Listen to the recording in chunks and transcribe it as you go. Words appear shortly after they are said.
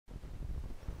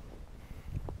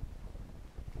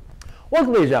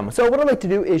Welcome, ladies and gentlemen. So what I'd like to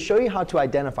do is show you how to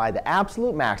identify the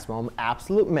absolute maximum,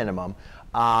 absolute minimum,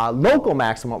 local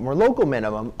maximum or local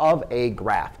minimum of a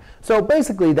graph. So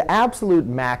basically the absolute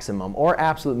maximum or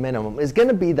absolute minimum is going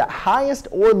to be the highest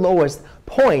or lowest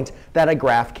point that a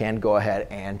graph can go ahead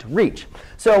and reach.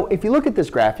 So if you look at this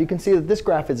graph, you can see that this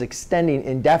graph is extending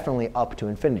indefinitely up to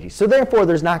infinity. So therefore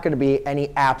there's not going to be any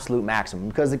absolute maximum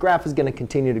because the graph is going to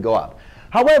continue to go up.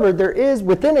 However, there is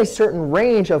within a certain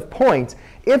range of points,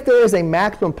 if there is a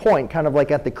maximum point, kind of like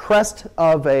at the crest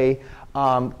of a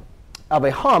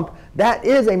hump, that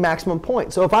is a maximum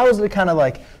point. So if I was to kind of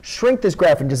like shrink this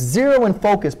graph and just zero in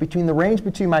focus between the range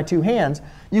between my two hands,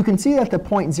 you can see that the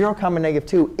point 0,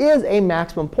 -2 is a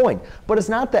maximum point. But it's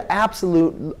not the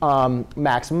absolute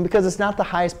maximum because it's not the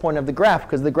highest point of the graph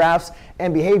because the graph's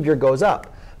end behavior goes up.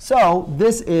 So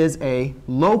this is a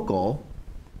local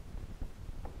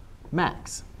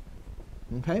max.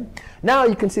 Okay? Now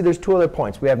you can see there's two other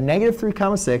points. We have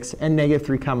 -3, 6 and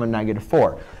 -3,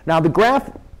 -4. Now the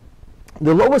graph,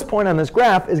 the lowest point on this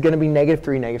graph is going to be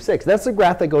 -3, -6. That's the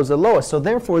graph that goes the lowest. So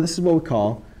therefore, this is what we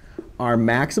call our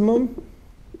maximum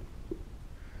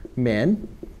min.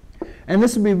 And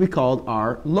this would be called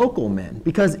our local min.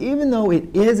 Because even though it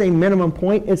is a minimum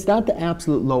point, it's not the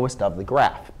absolute lowest of the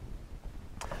graph.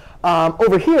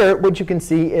 Over here, what you can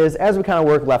see is, as we kind of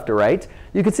work left to right,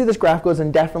 you can see this graph goes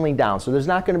indefinitely down. So there's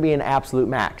not going to be an absolute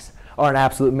max, or an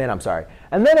absolute min, I'm sorry.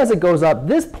 And then as it goes up,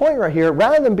 this point right here,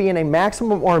 rather than being a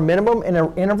maximum or a minimum in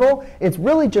an interval, it's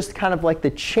really just kind of like the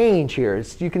change here.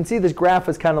 You can see this graph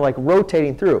is kind of like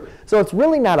rotating through. So it's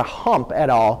really not a hump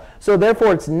at all. So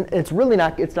therefore, it's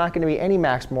not going to be any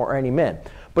maximum or any min.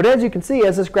 But as you can see,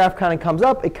 as this graph kind of comes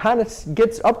up, it kind of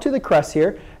gets up to the crest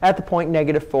here at the point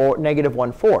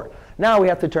 -1, 4. Now we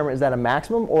have to determine, is that a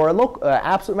maximum or a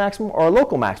absolute maximum or a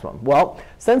local maximum? Well,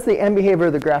 since the end behavior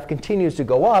of the graph continues to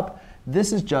go up,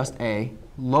 this is just a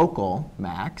local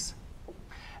max.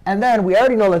 And then we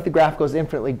already know that the graph goes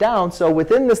infinitely down. So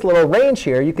within this little range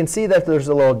here, you can see that there's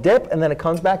a little dip, and then it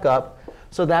comes back up.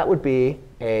 So that would be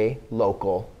a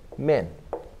local min.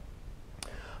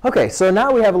 OK, so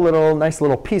now we have a nice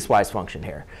little piecewise function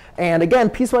here. And again,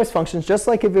 piecewise functions, just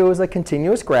like if it was a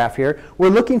continuous graph here,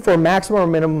 we're looking for maximum or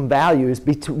minimum values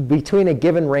between a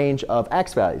given range of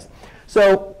x values.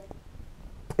 So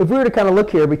if we were to kind of look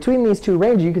here, between these two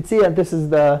ranges, you can see that this is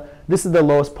the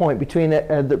lowest point between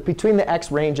the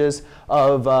x ranges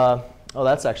of, oh,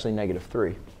 that's actually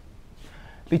 -3.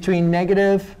 Between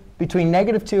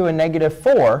 -2 and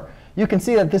 -4, you can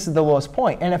see that this is the lowest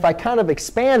point. And if I kind of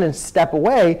expand and step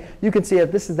away, you can see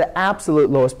that this is the absolute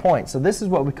lowest point. So this is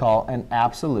what we call an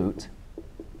absolute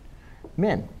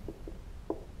min.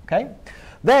 Okay?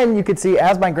 Then you can see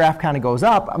as my graph kind of goes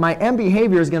up, my end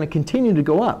behavior is going to continue to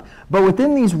go up. But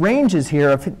within these ranges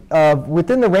here,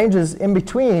 within the ranges in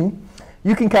between,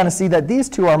 you can kind of see that these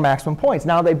two are maximum points.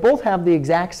 Now, they both have the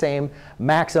exact same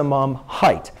maximum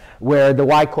height, where the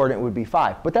y-coordinate would be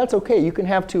 5. But that's OK. You can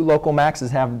have two local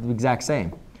maxes have the exact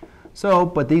same. So,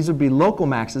 but these would be local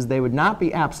maxes. They would not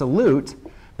be absolute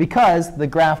because the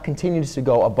graph continues to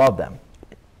go above them.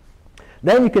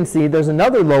 Then you can see there's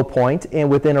another low point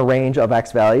within a range of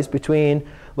x values between,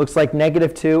 looks like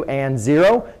 -2 and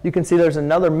 0. You can see there's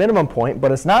another minimum point,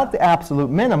 but it's not the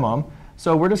absolute minimum.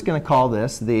 So we're just going to call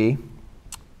this the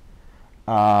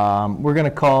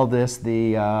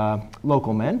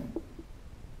local min.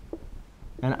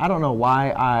 And I don't know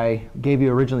why I gave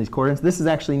you originally these coordinates. This is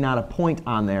actually not a point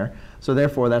on there. So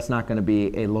therefore, that's not going to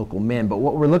be a local min. But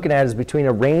what we're looking at is between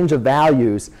a range of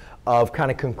values of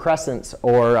kind of concrescents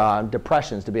or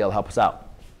depressions to be able to help us out.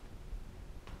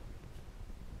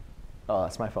 Oh,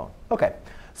 that's my phone. OK.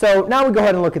 So now we go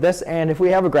ahead and look at this. And if we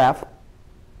have a graph,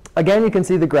 again, you can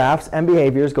see the graph's end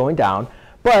behavior is going down.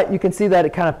 But you can see that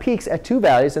it kind of peaks at two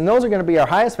values. And those are going to be our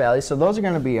highest values. So those are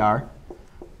going to be our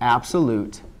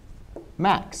absolute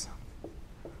max.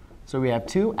 So we have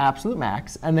two absolute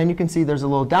max. And then you can see there's a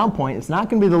little down point. It's not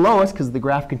going to be the lowest because the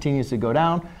graph continues to go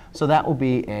down. So that will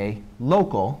be a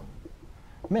local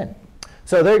min.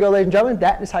 So there you go, ladies and gentlemen.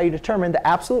 That is how you determine the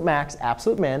absolute max,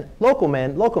 absolute min, local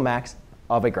max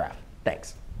of a graph.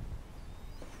 Thanks.